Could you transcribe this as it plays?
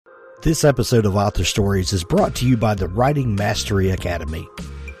This episode of Author Stories is brought to you by the Writing Mastery Academy.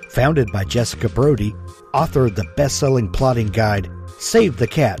 Founded by Jessica Brody, author of the best-selling plotting guide, Save the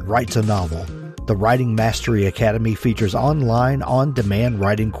Cat Writes a Novel. The Writing Mastery Academy features online, on-demand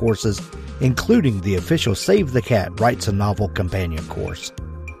writing courses, including the official Save the Cat Writes a Novel companion course,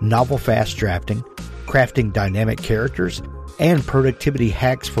 novel fast drafting, crafting dynamic characters, and productivity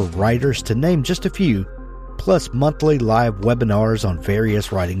hacks for writers, to name just a few, plus monthly live webinars on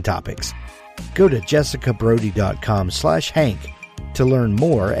various writing topics. Go to jessicabrody.com/Hank to learn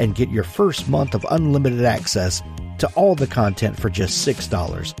more and get your first month of unlimited access to all the content for just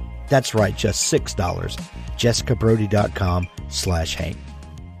 $6. That's right, just $6. jessicabrody.com/Hank.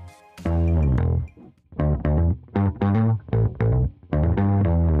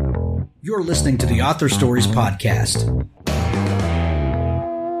 You're listening to the Author Stories podcast,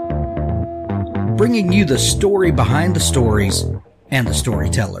 bringing you the story behind the stories and the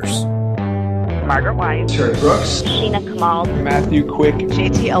storytellers. Margaret White, Terry Brooks, Sheena Kamal, Matthew Quick,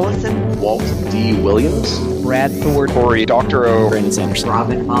 JT Ellison, Walt D. Williams, Brad Thor, Corey Doctorow, Brandon Sanderson,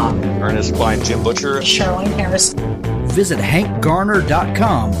 Robin Hahn, Ernest Klein, Jim Butcher, Charlene Harris. Visit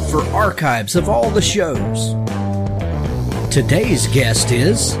hankgarner.com for archives of all the shows. Today's guest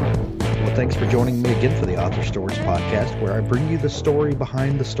is... Well, thanks for joining me again for the Author Stories podcast, where I bring you the story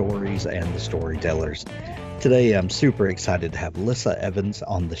behind the stories and the storytellers. Today, I'm super excited to have Lissa Evans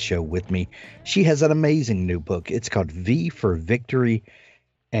on the show with me. She has an amazing new book. It's called V for Victory.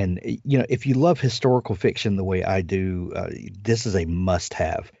 And, you know, if you love historical fiction the way I do, this is a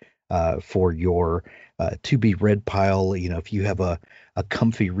must-have for your to-be-read pile. You know, if you have a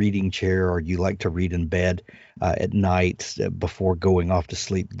comfy reading chair or you like to read in bed at night before going off to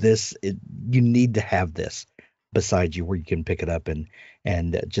sleep, you need to have this beside you where you can pick it up and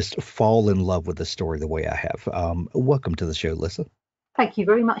just fall in love with the story the way I have. Welcome to the show, Lissa. Thank you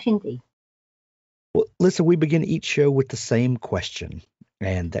very much indeed. Well, Lissa, we begin each show with the same question.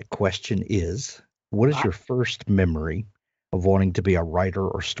 And that question is, what is your first memory of wanting to be a writer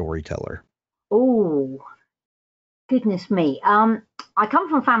or storyteller? Oh, goodness me. I come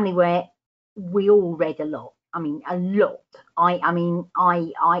from a family where we all read a lot. I mean, a lot. I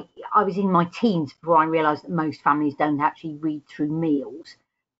was in my teens before I realised that most families don't actually read through meals.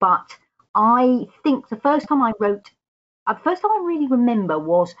 But I think the first time I really remember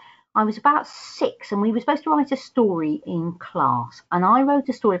was I was about 6 and we were supposed to write a story in class. And I wrote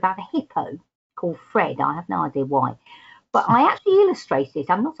a story about a hippo called Fred. I have no idea why. But I actually illustrated it.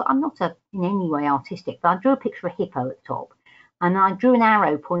 I'm not in any way artistic, but I drew a picture of a hippo at the top. And I drew an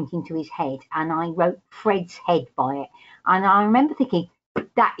arrow pointing to his head, and I wrote Fred's head by it. And I remember thinking,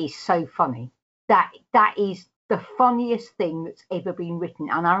 that is so funny. That is the funniest thing that's ever been written.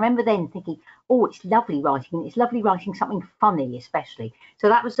 And I remember then thinking, oh, it's lovely writing, and it's lovely writing something funny, especially. So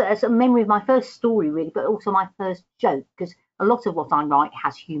that was a memory of my first story, really, but also my first joke, because a lot of what I write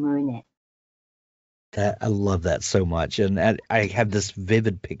has humour in it. I love that so much. And I have this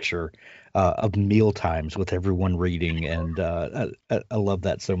vivid picture of meal times with everyone reading, and I love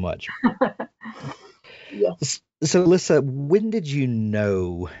that so much. Yes. So, Lissa, when did you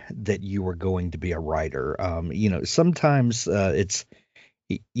know that you were going to be a writer? Sometimes it's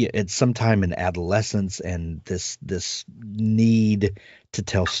sometime in adolescence, and this need to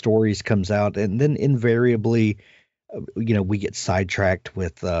tell stories comes out, and then invariably, we get sidetracked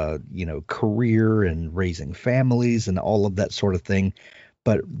with, career and raising families and all of that sort of thing.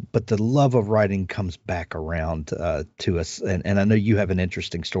 But the love of writing comes back around to us. And I know you have an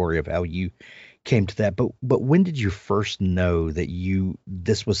interesting story of how you came to that. But when did you first know that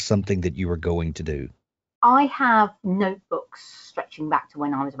this was something that you were going to do? I have notebooks stretching back to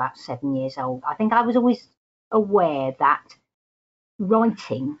when I was about 7 years old. I think I was always aware that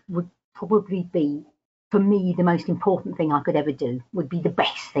writing would probably be, for me, the most important thing I could ever do, would be the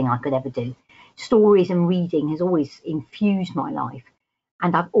best thing I could ever do. Stories and reading has always infused my life,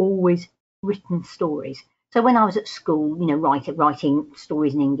 and I've always written stories. So when I was at school, writing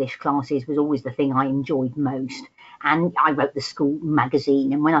stories in English classes was always the thing I enjoyed most. And I wrote the school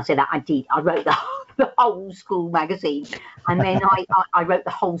magazine. And when I say that, I wrote the whole school magazine. And then I wrote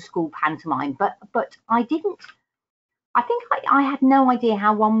the whole school pantomime. But I think I had no idea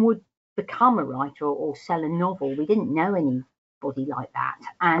how one would become a writer or sell a novel. We didn't know anybody like that.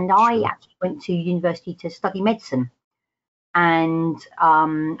 And I actually went to university to study medicine. And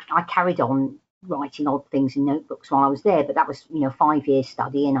I carried on writing odd things in notebooks while I was there, but that was 5 years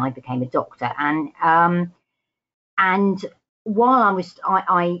study, and I became a doctor. And while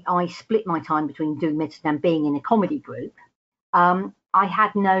I split my time between doing medicine and being in a comedy group. I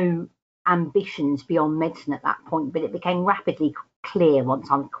had no ambitions beyond medicine at that point, but it became rapidly clear once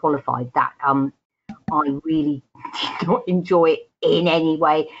I'm qualified that I really did not enjoy it in any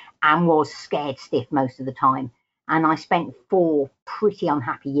way and was scared stiff most of the time. And I spent 4 pretty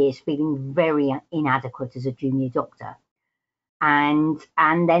unhappy years feeling very inadequate as a junior doctor. And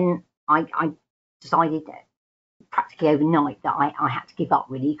then I decided that practically overnight that I had to give up,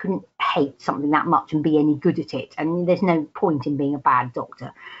 really. You couldn't hate something that much and be any good at it. I mean, there's no point in being a bad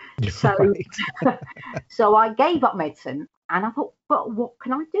doctor. So, so I gave up medicine, and I thought, but what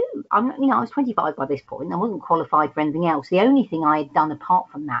can I do? I was 25 by this point. I wasn't qualified for anything else. The only thing I had done apart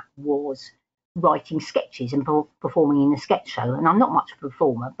from that was writing sketches and performing in a sketch show. And I'm not much of a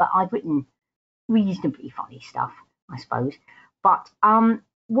performer, but I'd written reasonably funny stuff, I suppose. But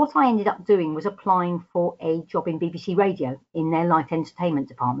what I ended up doing was applying for a job in BBC Radio in their light entertainment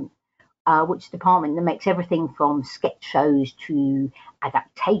department, which is a department that makes everything from sketch shows to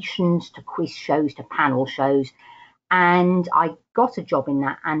adaptations to quiz shows to panel shows. And I got a job in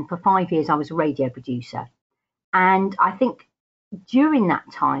that. And for 5 years, I was a radio producer. And I think during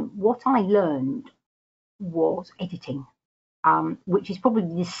that time, what I learned was editing, which is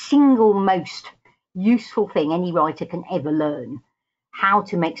probably the single most useful thing any writer can ever learn. How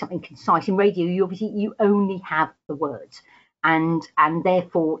to make something concise. In radio, you only have the words, and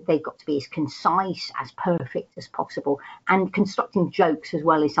therefore they've got to be as concise, as perfect as possible. And constructing jokes as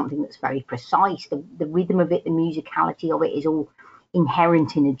well is something that's very precise. The rhythm of it, the musicality of it is all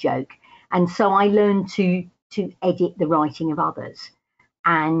inherent in a joke. And so I learned to edit the writing of others,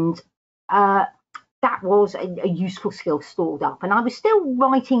 and that was a useful skill stored up. And I was still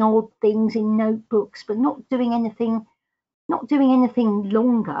writing odd things in notebooks, but not doing anything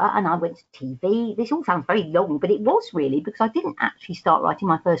longer. And I went to TV. This all sounds very long, but it was really, because I didn't actually start writing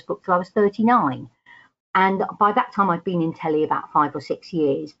my first book till I was 39. And by that time, I'd been in telly about 5 or 6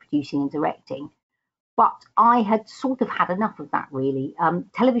 years, producing and directing. But I had sort of had enough of that, really.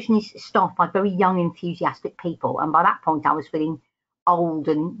 Television is staffed by very young, enthusiastic people. And by that point, I was feeling old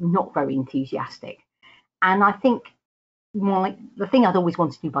and not very enthusiastic. And I think the thing I'd always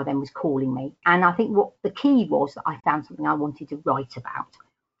wanted to do by then was calling me. And I think what the key was that I found something I wanted to write about.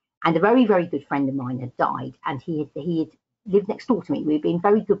 And a very, very good friend of mine had died, and he had lived next door to me. We had been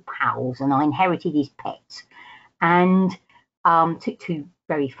very good pals, and I inherited his pets and took 2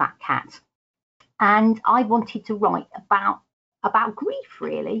 very fat cats. And I wanted to write about grief,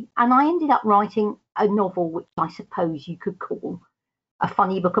 really. And I ended up writing a novel, which I suppose you could call a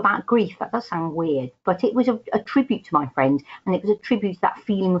funny book about grief. That does sound weird, but it was a tribute to my friend, and it was a tribute to that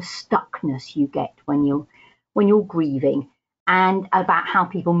feeling of stuckness you get when you're grieving, and about how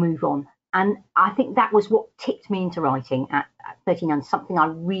people move on. And I think that was what tipped me into writing at 39, something I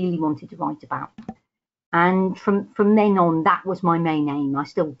really wanted to write about. And from then on, that was my main aim. I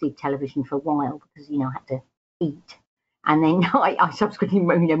still did television for a while because I had to eat, and then I subsequently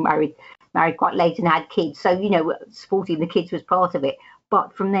married quite late and had kids. So supporting the kids was part of it.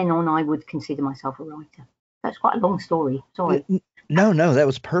 But from then on, I would consider myself a writer. That's quite a long story. Sorry. No, that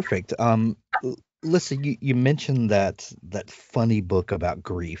was perfect. Lissa, you mentioned that funny book about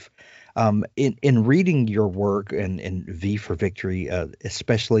grief. In reading your work and V for Victory,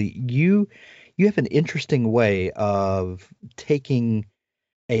 especially, you have an interesting way of taking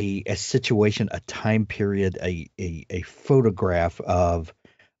a situation, a time period, a photograph of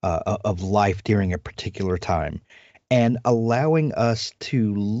life during a particular time, and allowing us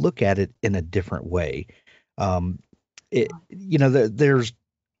to look at it in a different way. There's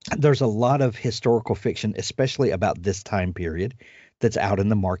a lot of historical fiction, especially about this time period, that's out in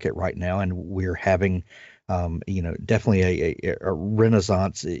the market right now, and we're having, definitely a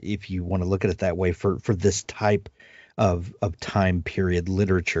renaissance, if you want to look at it that way, for this type of time period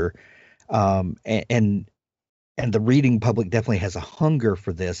literature, and the reading public definitely has a hunger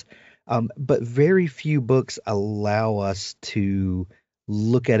for this, but very few books allow us to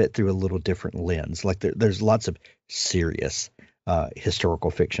look at it through a little different lens. Like there's lots of serious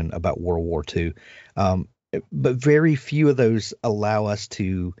historical fiction about World War II, but very few of those allow us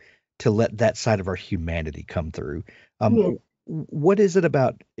to let that side of our humanity come through. Yeah. What is it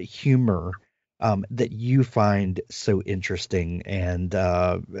about humor that you find so interesting? And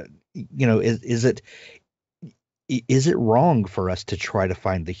is it wrong for us to try to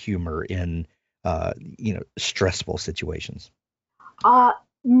find the humor in stressful situations?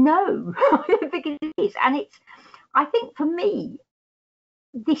 No, I don't think it is. And I think for me,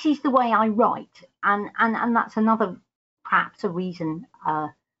 this is the way I write, and that's another, perhaps a reason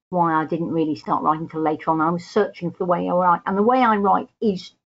why I didn't really start writing until later on. I was searching for the way I write, and the way I write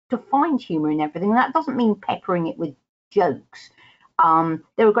is to find humour in everything. And that doesn't mean peppering it with jokes.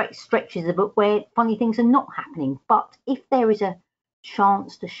 There are great stretches of the book where funny things are not happening, but if there is a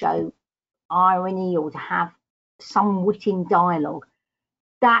chance to show irony or to have some wit in dialogue,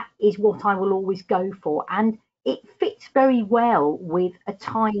 that is what I will always go for. And it fits very well with a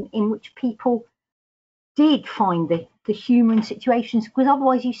time in which people did find the humour in situations, because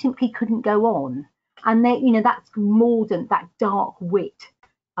otherwise you simply couldn't go on. And they, that's mordant, that dark wit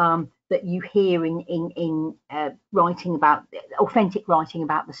that you hear in writing about, authentic writing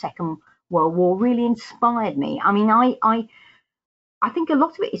about the Second World War, really inspired me. I mean, I think a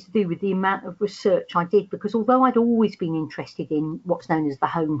lot of it is to do with the amount of research I did, because although I'd always been interested in what's known as the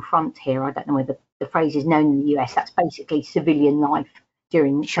home front here, I don't know whether the phrase is known in the US, that's basically civilian life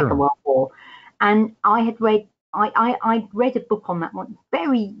during the Second World War. And I'd read a book on that one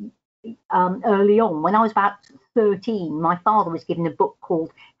very early on. When I was about 13, my father was given a book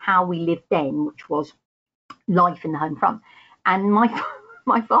called How We Lived Then, which was life in the home front. And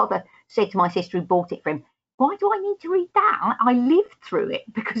my father said to my sister who bought it for him, why do I need to read that? I lived through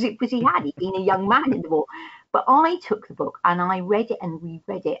it, because he'd been a young man in the war. But I took the book and I read it and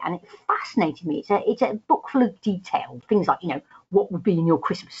reread it, and it fascinated me. It's a book full of detail, things like, what would be in your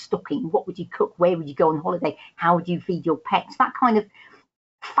Christmas stocking, what would you cook, where would you go on holiday, how would you feed your pets, that kind of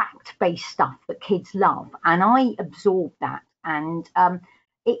fact-based stuff that kids love. And I absorbed that, and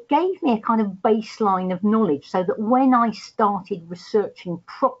it gave me a kind of baseline of knowledge, so that when I started researching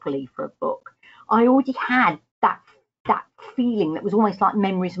properly for a book, I already had that feeling that was almost like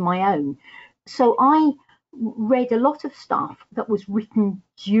memories of my own. So I read a lot of stuff that was written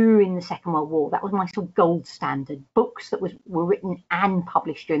during the Second World War. That was my sort of gold standard. Books that were written and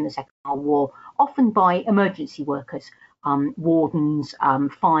published during the Second World War, often by emergency workers, wardens,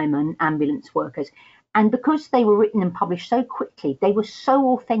 firemen, ambulance workers. And because they were written and published so quickly, they were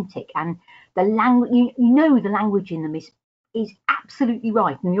so authentic, and the language, the language in them is absolutely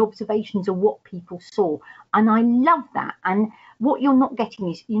right, and the observations are what people saw, and I love that. And what you're not getting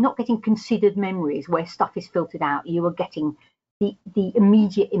is, you're not getting considered memories where stuff is filtered out. You are getting the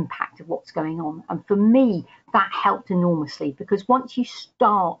immediate impact of what's going on, and for me that helped enormously, because once you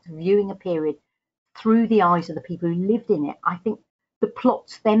start viewing a period through the eyes of the people who lived in it, I think the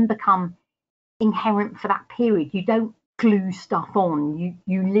plots then become inherent for that period. You don't glue stuff on,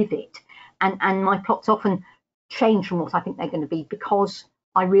 you live it, and my plots often change from what I think they're going to be, because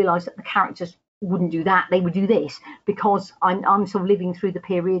I realise that the characters wouldn't do that, they would do this, because I'm sort of living through the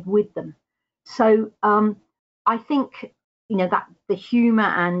period with them. So I think that the humour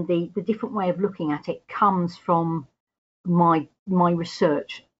and the different way of looking at it comes from my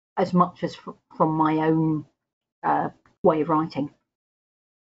research as much as from my own way of writing.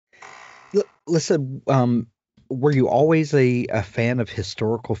 Lissa, were you always a fan of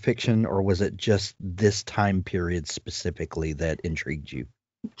historical fiction, or was it just this time period specifically that intrigued you?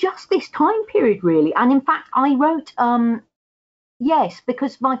 Just this time period, really. And in fact, I wrote, yes,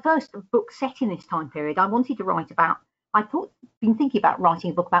 because my first book set in this time period, I wanted to write about, been thinking about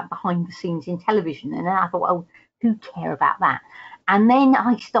writing a book about behind the scenes in television. And then I thought, oh, who care about that? And then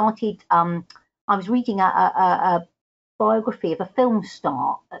I started, I was reading a biography of a film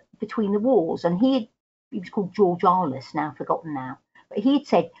star between the wars, and he was called George Arliss, now forgotten now, but he had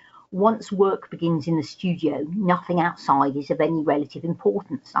said, once work begins in the studio, nothing outside is of any relative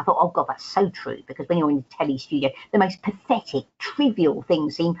importance. I thought, oh God, that's so true, because when you're in the telly studio, the most pathetic, trivial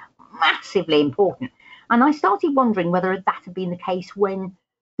things seem massively important. And I started wondering whether that had been the case when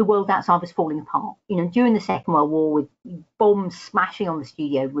the world outside was falling apart. During the Second World War, with bombs smashing on the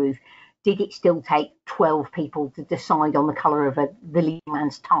studio roof, did it still take 12 people to decide on the colour of the leading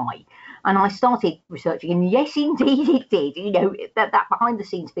man's tie? And I started researching, and yes, indeed it did. That behind the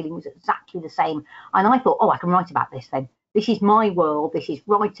scenes feeling was exactly the same. And I thought, oh, I can write about this then. This is my world. This is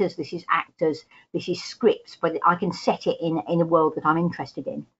writers. This is actors. This is scripts. But I can set it in a world that I'm interested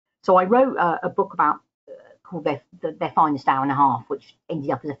in. So I wrote a book about called their Finest Hour and a Half, which ended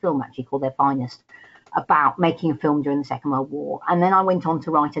up as a film actually called Their Finest, about making a film during the Second World War. And then I went on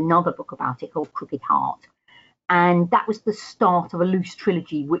to write another book about it called Crooked Heart. And that was the start of a loose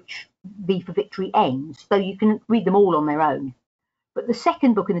trilogy, which V for Victory ends, though you can read them all on their own. But the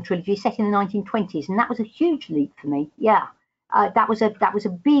second book in the trilogy is set in the 1920s, and that was a huge leap for me. Yeah, that was a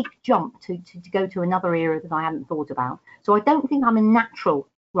big jump to go to another era that I hadn't thought about. So I don't think I'm a natural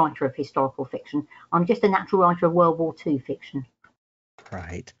writer of historical fiction. I'm just a natural writer of World War II fiction.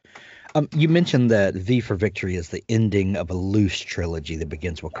 Right. You mentioned that V for Victory is the ending of a loose trilogy that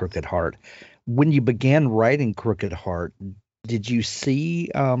begins with Crooked Heart. When you began writing Crooked Heart, did you see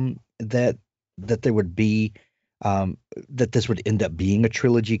that there would be that this would end up being a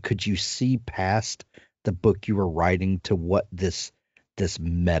trilogy? Could you see past the book you were writing to what this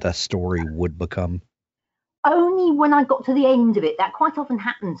meta story would become? only when I got to the end of it. That quite often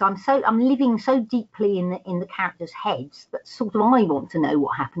happens. I'm living so deeply in the characters' heads that sort of I want to know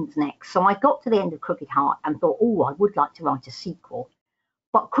what happens next. So I got to the end of Crooked Heart and thought, oh, I would like to write a sequel.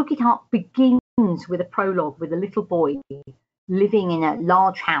 But Crooked Heart begins with a prologue with a little boy living in a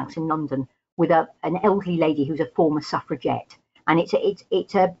large house in London with an elderly lady who's a former suffragette, and it's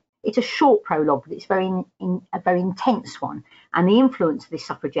a short prologue, but it's a very intense one. And the influence of this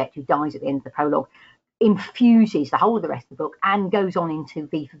suffragette who dies at the end of the prologue infuses the whole of the rest of the book and goes on into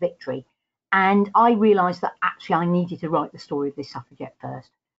V for Victory. And I realised that actually I needed to write the story of this suffragette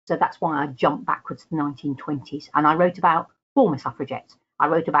first. So that's why I jumped backwards to the 1920s. And I wrote about former suffragettes. I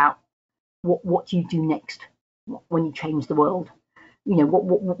wrote about what do you do next when you change the world? You know,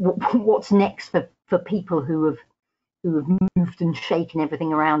 what's next for people who have moved and shaken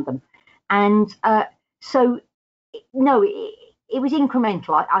everything around them. And it was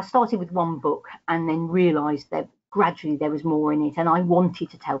incremental. I started with one book and then realised that gradually there was more in it, and I wanted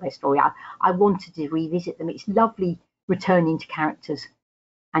to tell their story. I wanted to revisit them. It's lovely returning to characters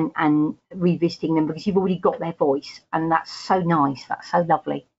and revisiting them because you've already got their voice, and that's so nice. That's so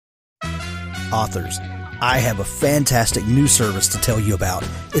lovely. Authors, I have a fantastic new service to tell you about.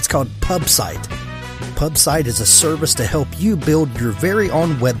 It's called PubSite. PubSite is a service to help you build your very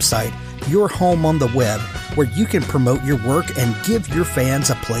own website, your home on the web, where you can promote your work and give your fans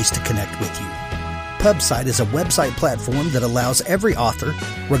a place to connect with you. PubSite is a website platform that allows every author,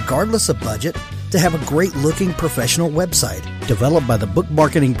 regardless of budget, to have a great-looking professional website developed by the book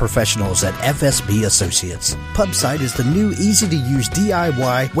marketing professionals at FSB Associates. PubSite is the new, easy-to-use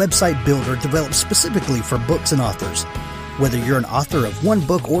DIY website builder developed specifically for books and authors. Whether you're an author of one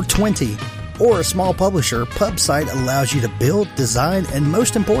book or 20, or a small publisher, PubSite allows you to build, design, and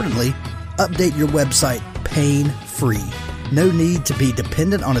most importantly, update your website pain-free. No need to be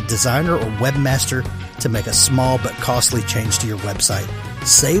dependent on a designer or webmaster to make a small but costly change to your website.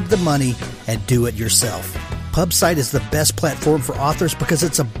 Save the money and do it yourself. PubSite is the best platform for authors because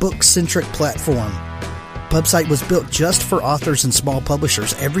it's a book-centric platform. PubSite was built just for authors and small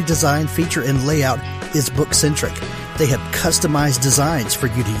publishers. Every design, feature, and layout is book-centric. They have customized designs for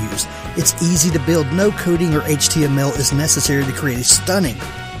you to use. It's easy to build. No coding or HTML is necessary to create a stunning,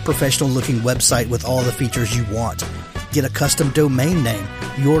 professional-looking website with all the features you want. Get a custom domain name,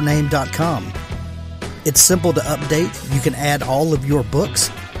 yourname.com. It's simple to update. You can add all of your books,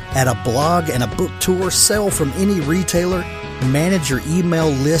 add a blog and a book tour, sell from any retailer, manage your email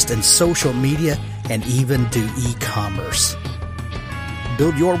list and social media, and even do e-commerce.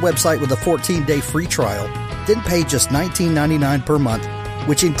 Build your website with a 14-day free trial, then pay just $19.99 per month,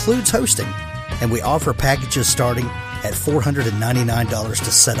 which includes hosting. And we offer packages starting at $499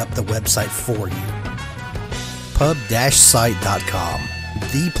 to set up the website for you. Pub-site.com,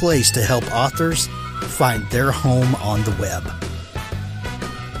 the place to help authors find their home on the web.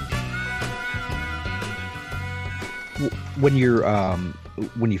 When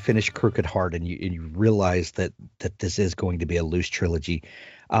you finish Crooked Heart and you realize that this is going to be a loose trilogy,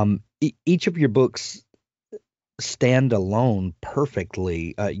 each of your books stand alone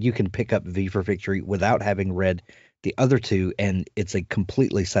perfectly. You can pick up V for Victory without having read the other two, and it's a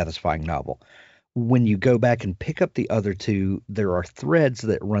completely satisfying novel. When you go back and pick up the other two, there are threads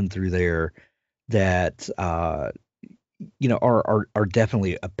that run through there that are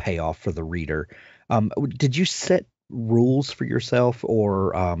definitely a payoff for the reader. Did you set rules for yourself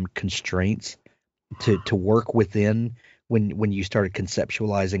or constraints to work within when you started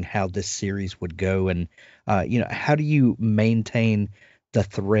conceptualizing how this series would go, and how do you maintain the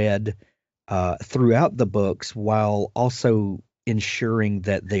thread throughout the books while also ensuring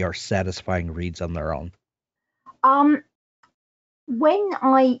that they are satisfying reads on their own? I'm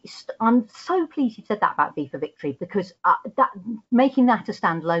so pleased you said that about V for Victory, because that making that a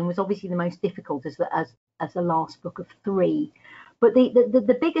standalone was obviously the most difficult as the last book of three. But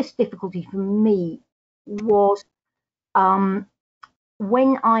the biggest difficulty for me was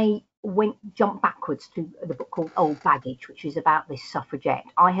when I jumped backwards to the book called Old Baggage, which is about this suffragette.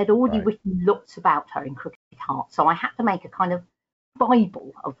 I had already written lots about her in Crooked Heart, so I had to make a kind of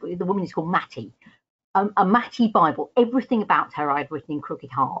Bible of the woman is called Mattie. A Mattie Bible. Everything about her I'd written in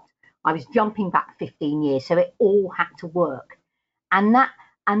Crooked Heart. I was jumping back 15 years, so it all had to work, and that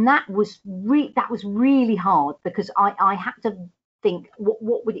was really hard, because I had to think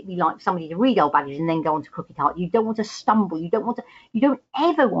what would it be like for somebody to read Old Baggage and then go on to Crooked Heart. You don't want to stumble. You don't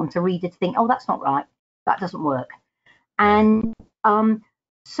ever want a reader to think, oh, that's not right, that doesn't work. And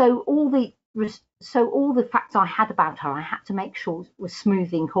so all the facts I had about her, I had to make sure was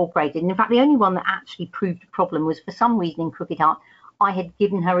smoothly incorporated. And in fact, the only one that actually proved a problem was, for some reason in Crooked Heart, I had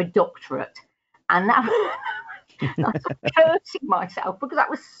given her a doctorate, And that I was cursing myself because that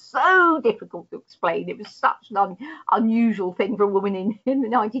was so difficult to explain. It was such an unusual thing for a woman in the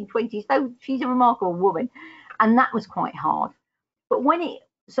 1920s. So she's a remarkable woman, and that was quite hard. But when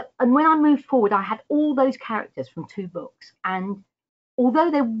I moved forward, I had all those characters from 2 books, and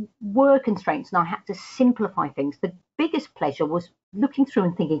although there were constraints and I had to simplify things, the biggest pleasure was looking through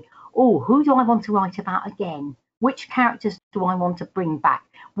and thinking, oh, who do I want to write about again? Which characters do I want to bring back?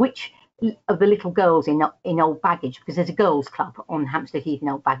 Which of the little girls in Old Baggage, because there's a girls' club on Hampstead Heath in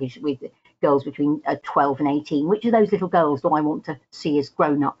Old Baggage with girls between 12 and 18. Which of those little girls do I want to see as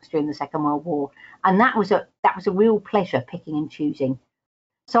grown-ups during the Second World War? And that was a real pleasure, picking and choosing.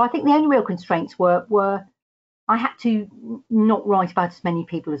 So I think the only real constraints were I had to not write about as many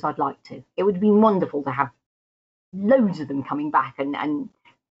people as I'd like to. It would have been wonderful to have loads of them coming back and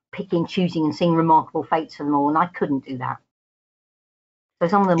picking, choosing, and seeing remarkable fates for them all, and I couldn't do that. So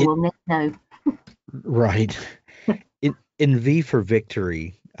some of them will never know. Right. In V for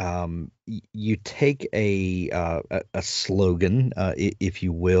Victory, you take a slogan, if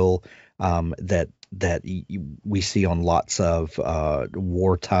you will, that we see on lots of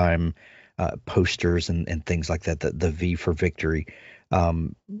wartime posters and things like that, the V for Victory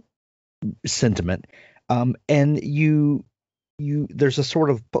sentiment, and you there's a sort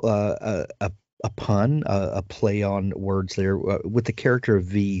of a pun, a play on words there with the character of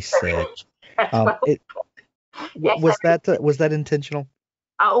Vee Sedge. Was that intentional?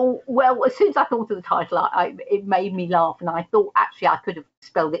 Oh, well, as soon as I thought of the title, it made me laugh, and I thought actually I could have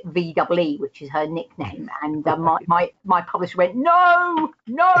spelled it VEE, which is her nickname, and my publisher went, no.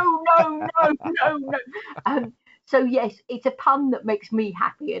 So yes, it's a pun that makes me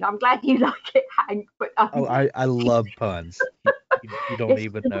happy, and I'm glad you like it, Hank. But I love puns. You don't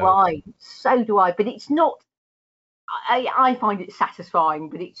even know. So do I, but it's not. I find it satisfying,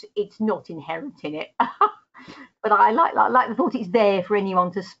 but it's not inherent in it. But I like the thought it's there for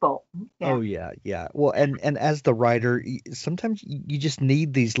anyone to spot. Yeah. Oh yeah. Well, and as the writer, sometimes you just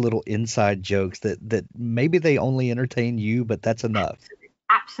need these little inside jokes that maybe they only entertain you, but that's enough.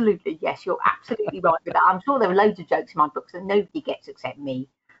 Absolutely, yes, you're absolutely right with that. I'm sure there are loads of jokes in my books that nobody gets except me.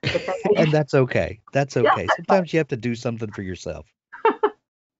 And that's okay. That's okay. Sometimes you have to do something for yourself.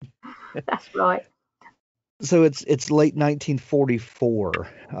 That's right. So it's late 1944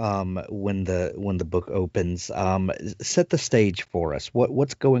 when the book opens. Set the stage for us.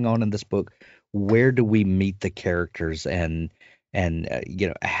 What's going on in this book? Where do we meet the characters, and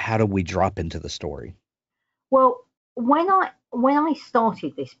how do we drop into the story? Well, when I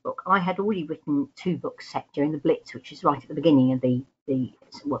started this book, I had already written 2 books set during the Blitz, which is right at the beginning of the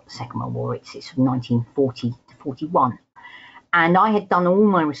Second World War. It's from 1940 to 41, and I had done all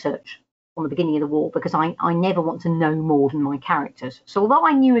my research on the beginning of the war because I never want to know more than my characters. So although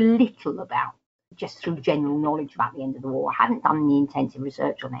I knew a little about, just through general knowledge about the end of the war, I hadn't done any intensive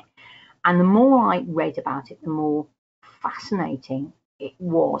research on it. And the more I read about it, the more fascinating it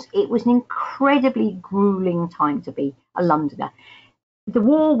was. It was an incredibly grueling time to be a Londoner. The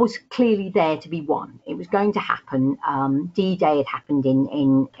war was clearly there to be won. It was going to happen. D-Day had happened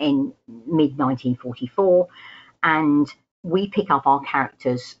in mid-1944, and we pick up our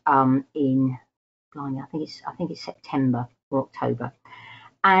characters in, I think it's September or October,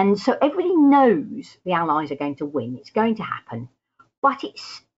 and so everybody knows the Allies are going to win. It's going to happen, but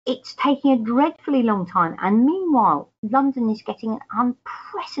it's taking a dreadfully long time. And meanwhile, London is getting an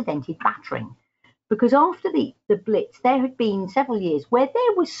unprecedented battering, because after the Blitz, there had been several years where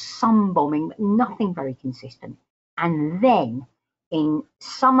there was some bombing, but nothing very consistent. And then in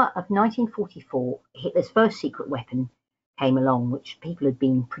summer of 1944, Hitler's first secret weapon came along, which people had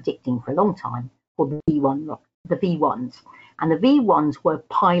been predicting for a long time, called the V1s. And the V1s were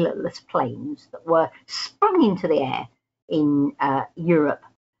pilotless planes that were sprung into the air in Europe,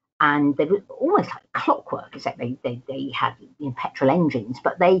 and they were almost like clockwork, except they had petrol engines,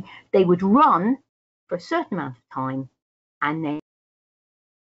 but they would run for a certain amount of time, and then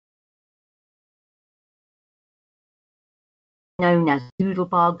known as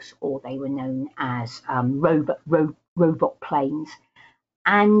doodlebugs, or they were known as robot planes,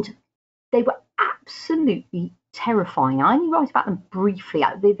 and they were absolutely terrifying. I only write about them briefly.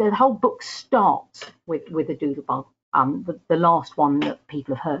 The whole book starts with a doodlebug, the last one that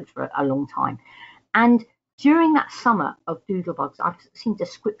people have heard for a long time. And during that summer of doodlebugs, I've seen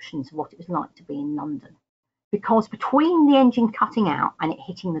descriptions of what it was like to be in London, because between the engine cutting out and it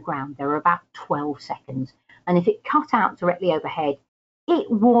hitting the ground, there were about 12 seconds. And if it cut out directly overhead, it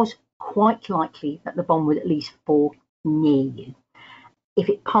was quite likely that the bomb would at least fall near you. If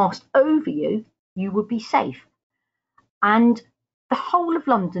it passed over you, you would be safe. And the whole of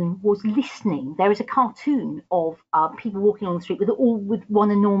London was listening. There is a cartoon of people walking on the street with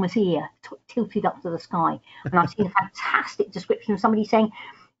one enormous ear tilted up to the sky. And I've seen a fantastic description of somebody saying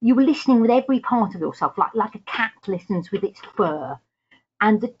you were listening with every part of yourself, like a cat listens with its fur.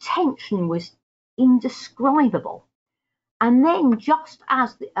 And the tension was indescribable. And then just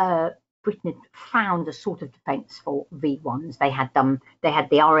as Britain had found a sort of defence for V1s, they had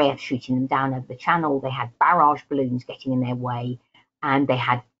the RAF shooting them down over the channel, they had barrage balloons getting in their way, and they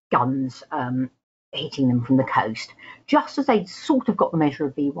had guns hitting them from the coast. Just as they'd sort of got the measure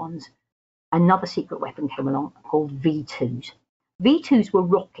of V1s, another secret weapon came along called V2s. V2s were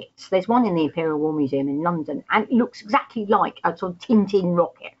rockets. There's one in the Imperial War Museum in London, and it looks exactly like a sort of Tintin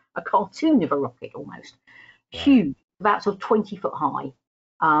rocket, a cartoon of a rocket almost. Right. Huge, about sort of 20 foot high.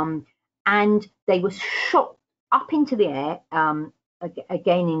 And they were shot up into the air,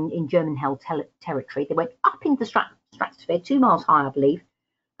 again in German-held territory. They went up into the stratosphere, 2 miles high, I believe,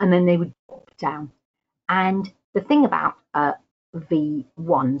 and then they would drop down. And the thing about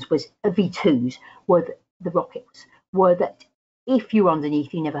V1s was V2s were the rockets were that if you were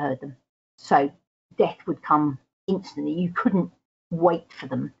underneath, you never heard them. So death would come instantly. You couldn't wait for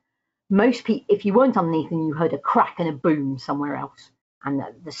them. Most people, if you weren't underneath them, you heard a crack and a boom somewhere else, and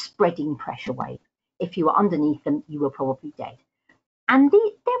the spreading pressure wave. If you were underneath them, you were probably dead. And there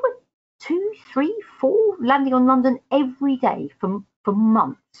were 2, 3, 4 landing on London every day for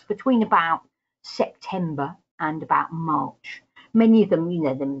months, between about September and about March. Many of them,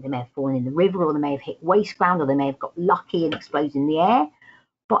 they may have fallen in the river, or they may have hit waste ground, or they may have got lucky and exploded in the air.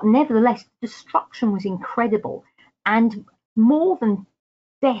 But nevertheless, destruction was incredible. And more than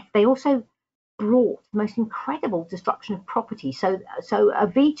death, they also brought the most incredible destruction of property. So a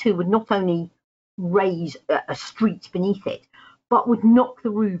V2 would not only raise a street beneath it, but would knock the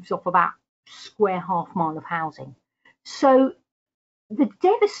roofs off about square half mile of housing. So the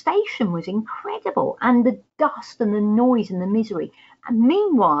devastation was incredible, and the dust and the noise and the misery. And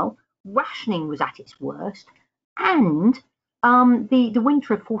meanwhile, rationing was at its worst, and the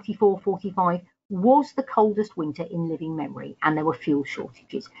winter of 44-45 was the coldest winter in living memory, and there were fuel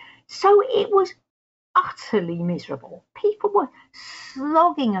shortages. So it was utterly miserable. People were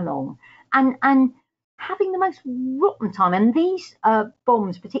slogging along and having the most rotten time. And these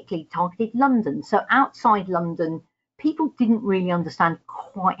bombs particularly targeted London. So outside London, people didn't really understand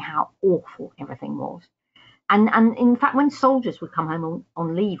quite how awful everything was. And in fact, when soldiers would come home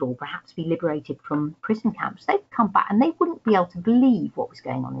on leave, or perhaps be liberated from prison camps, they'd come back and they wouldn't be able to believe what was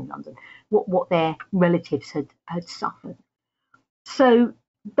going on in London, what their relatives had suffered. So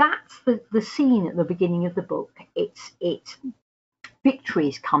that's the scene at the beginning of the book. It's victory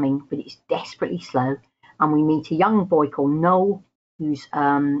is coming, but it's desperately slow. And we meet a young boy called Noel, who's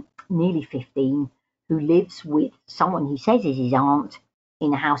nearly 15, who lives with someone he says is his aunt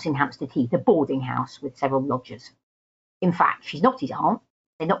in a house in Hampstead Heath, a boarding house with several lodgers. In fact, she's not his aunt.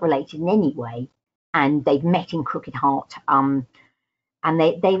 They're not related in any way, and they've met in Crooked Heart. And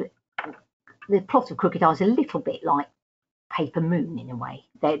the plot of Crooked Heart is a little bit like Paper Moon in a way.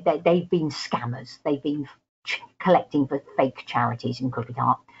 They've been scammers. They've been collecting for fake charities in Crooked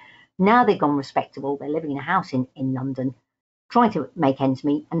Heart. Now they've gone respectable. They're living in a house in London, trying to make ends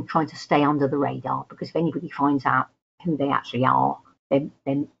meet and trying to stay under the radar, because if anybody finds out who they actually are, then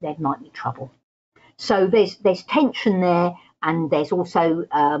there might be trouble. So there's tension there, and there's also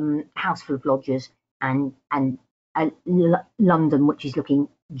house full of lodgers and London, which is looking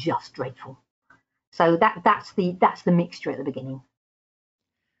just dreadful. So that's the mixture at the beginning.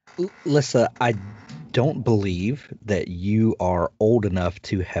 Lissa, I don't believe that you are old enough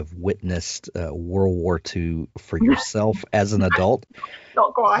to have witnessed World War II for yourself as an adult.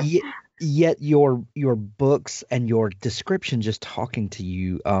 Not quite. Yet your books and your description, just talking to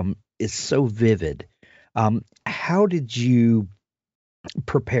you, is so vivid. How did you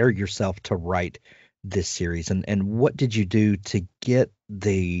prepare yourself to write this series, and what did you do to get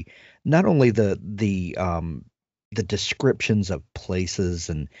not only the descriptions of places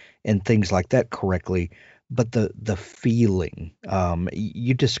and things like that correctly, but the feeling?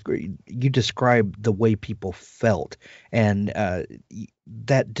 You describe the way people felt, and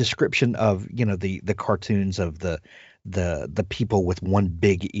that description of the cartoons of the people with one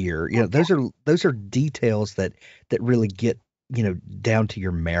big ear. Those are details that really get down to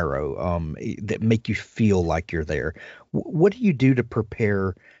your marrow, that make you feel like you're there. What do you do to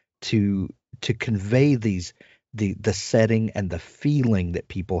prepare to convey the setting and the feeling that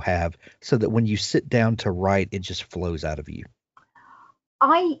people have, so that when you sit down to write, it just flows out of you?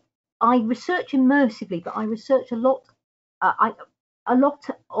 I research immersively, but I research a lot. a lot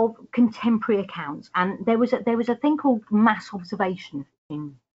of contemporary accounts, and there was a thing called mass observation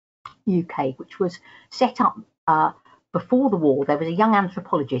in UK, which was set up before the war. There was a young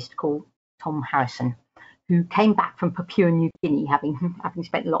anthropologist called Tom Harrison who came back from Papua New Guinea, having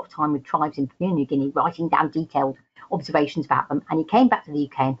spent a lot of time with tribes in Papua New Guinea, writing down detailed observations about them. And he came back to the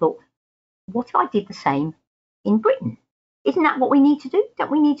UK and thought, what if I did the same in Britain? Isn't that what we need to do?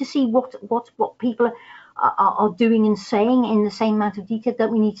 Don't we need to see what people are doing and saying in the same amount of detail?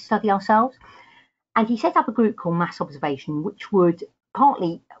 Don't we need to study ourselves? And he set up a group called Mass Observation, which was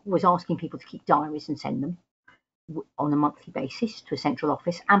asking people to keep diaries and send them on a monthly basis to a central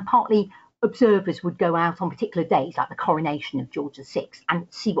office, and partly observers would go out on particular days, like the coronation of George VI, and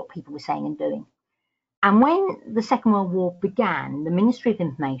see what people were saying and doing. And when the Second World War began, the Ministry of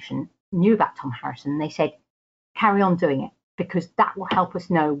Information knew about Tom Harrison. They said, carry on doing it, because that will help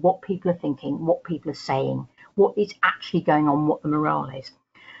us know what people are thinking, what people are saying, what is actually going on, what the morale is.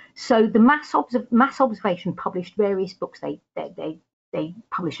 So the Mass Observation published various books. They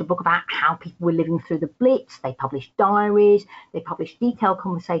published a book about how people were living through the Blitz. They published diaries. They published detailed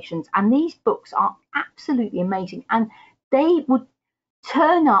conversations. And these books are absolutely amazing. And they would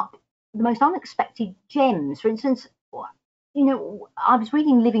turn up the most unexpected gems. For instance, I was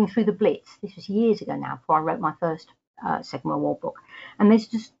reading Living Through the Blitz. This was years ago now, before I wrote my first Second World War book. And there's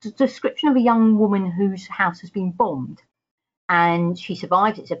just a description of a young woman whose house has been bombed. And she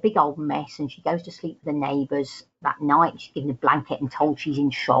survives. It's a big old mess, and she goes to sleep with the neighbours that night. She's given a blanket and told she's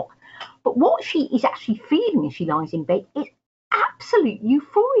in shock. But what she is actually feeling as she lies in bed is absolute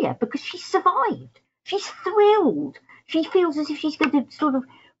euphoria, because she survived. She's thrilled. She feels as if she's going to sort of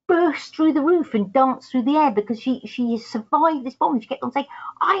burst through the roof and dance through the air, because she has survived this bomb. She kept on saying,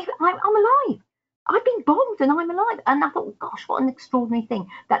 I'm alive. I've been bombed and I'm alive. And I thought, gosh, what an extraordinary thing.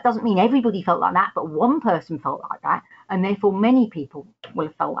 That doesn't mean everybody felt like that, but one person felt like that, and therefore many people will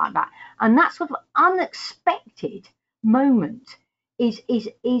have felt like that. And that sort of unexpected moment is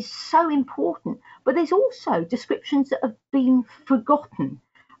so important. But there's also descriptions that have been forgotten,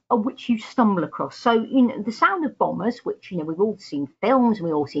 of which you stumble across. So, The Sound of Bombers, which, we've all seen films,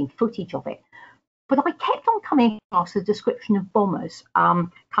 we've all seen footage of it. But I kept on coming across the description of bombers,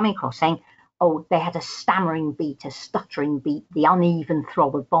 saying, oh, they had a stammering beat, a stuttering beat, the uneven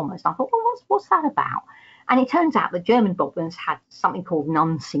throb of bombers. And I thought, well, what's that about? And it turns out that German bombers had something called an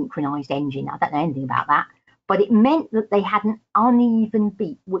unsynchronized engine. I don't know anything about that, but it meant that they had an uneven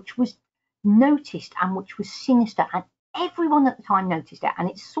beat, which was noticed and which was sinister. And everyone at the time noticed it,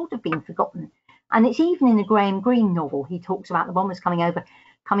 and it's sort of been forgotten. And it's even in a Graham Greene novel. He talks about the bombers coming over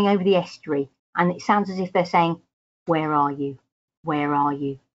the estuary, and it sounds as if they're saying, where are you? Where are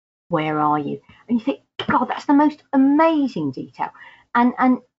you? Where are you? And you think, God, that's the most amazing detail. And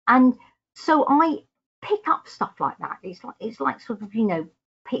so I pick up stuff like that. It's like sort of,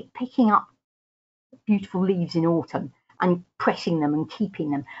 picking up beautiful leaves in autumn and pressing them and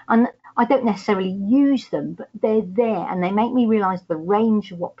keeping them. And I don't necessarily use them, but they're there, and they make me realise the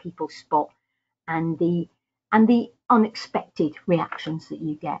range of what people spot and the unexpected reactions that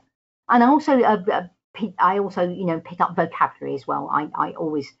you get. And I also pick up vocabulary as well. I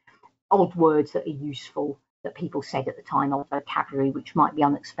always odd words that are useful that people said at the time, old vocabulary which might be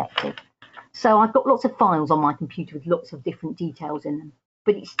unexpected. So I've got lots of files on my computer with lots of different details in them.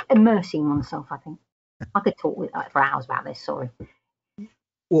 But it's immersing oneself, I think. I could talk for hours about this. Sorry.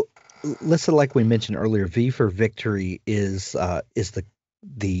 Well, Lissa, like we mentioned earlier, V for Victory is the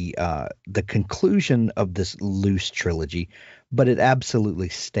conclusion of this loose trilogy, but it absolutely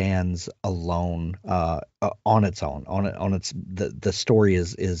stands alone on its own. The story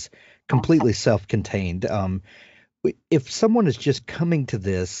is completely self-contained. If someone is just coming to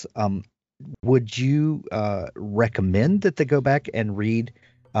this, would you recommend that they go back and read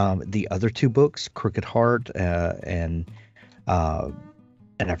the other two books, Crooked Heart and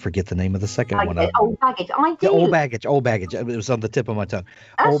I forget the name of the second one. Old Baggage. Old Baggage. It was on the tip of my tongue.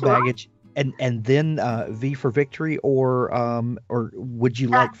 That's Old Baggage, right. and then V for Victory, or would you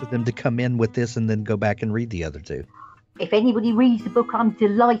like for them to come in with this and then go back and read the other two? If anybody reads the book, I'm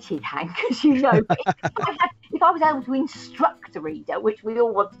delighted, Hank, because if I was able to instruct a reader, which we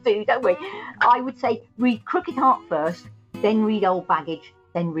all want to do, don't we? I would say read Crooked Heart first, then read Old Baggage,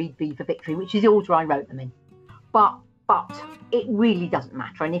 then read V for Victory, which is the order I wrote them in. But it really doesn't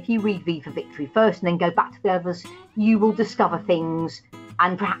matter. And if you read V for Victory first and then go back to the others, you will discover things,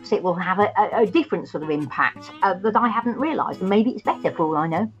 and perhaps it will have a different sort of impact that I haven't realised. And maybe it's better for all I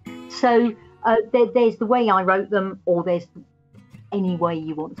know. So there's the way I wrote them, or there's any way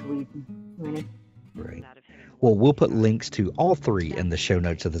you want to read them, really. Right. Well, we'll put links to all three in the show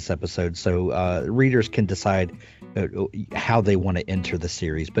notes of this episode, so readers can decide how they want to enter the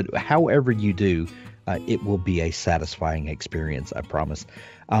series. But however you do, it will be a satisfying experience, I promise.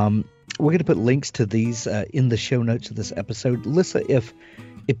 We're going to put links to these in the show notes of this episode. Lissa, if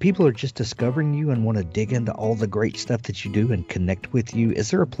people are just discovering you and want to dig into all the great stuff that you do and connect with you,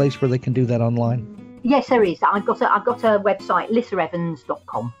 is there a place where they can do that online? Yes, there is. I've got a website,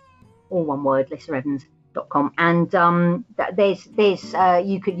 lissaevans.com, all one word, lissaevans.com, and there's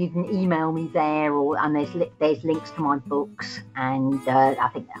you can email me there, and there's links to my books, and I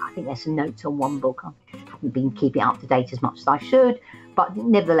think there's some notes on one book. I haven't been keeping up to date as much as I should, but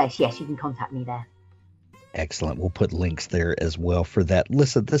nevertheless, yes, you can contact me there. Excellent. We'll put links there as well for that.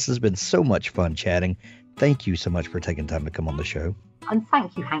 Lissa, this has been so much fun chatting. Thank you so much for taking time to come on the show. And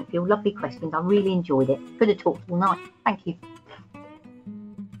thank you, Hank, for your lovely questions. I really enjoyed it. Could have talked all night. Thank you.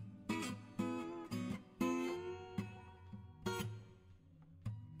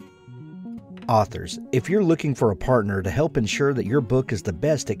 Authors, if you're looking for a partner to help ensure that your book is the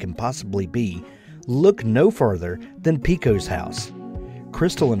best it can possibly be, look no further than Pico's House.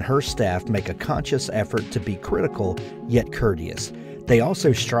 Crystal and her staff make a conscious effort to be critical yet courteous. They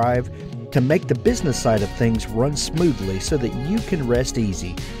also strive to make the business side of things run smoothly so that you can rest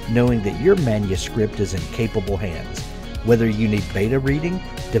easy knowing that your manuscript is in capable hands. Whether you need beta reading,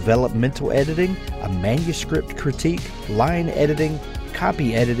 developmental editing, a manuscript critique, line editing,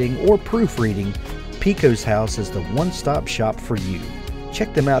 copy editing, or proofreading, Pico's House is the one-stop shop for you.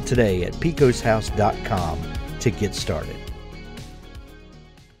 Check them out today at picoshouse.com to get started.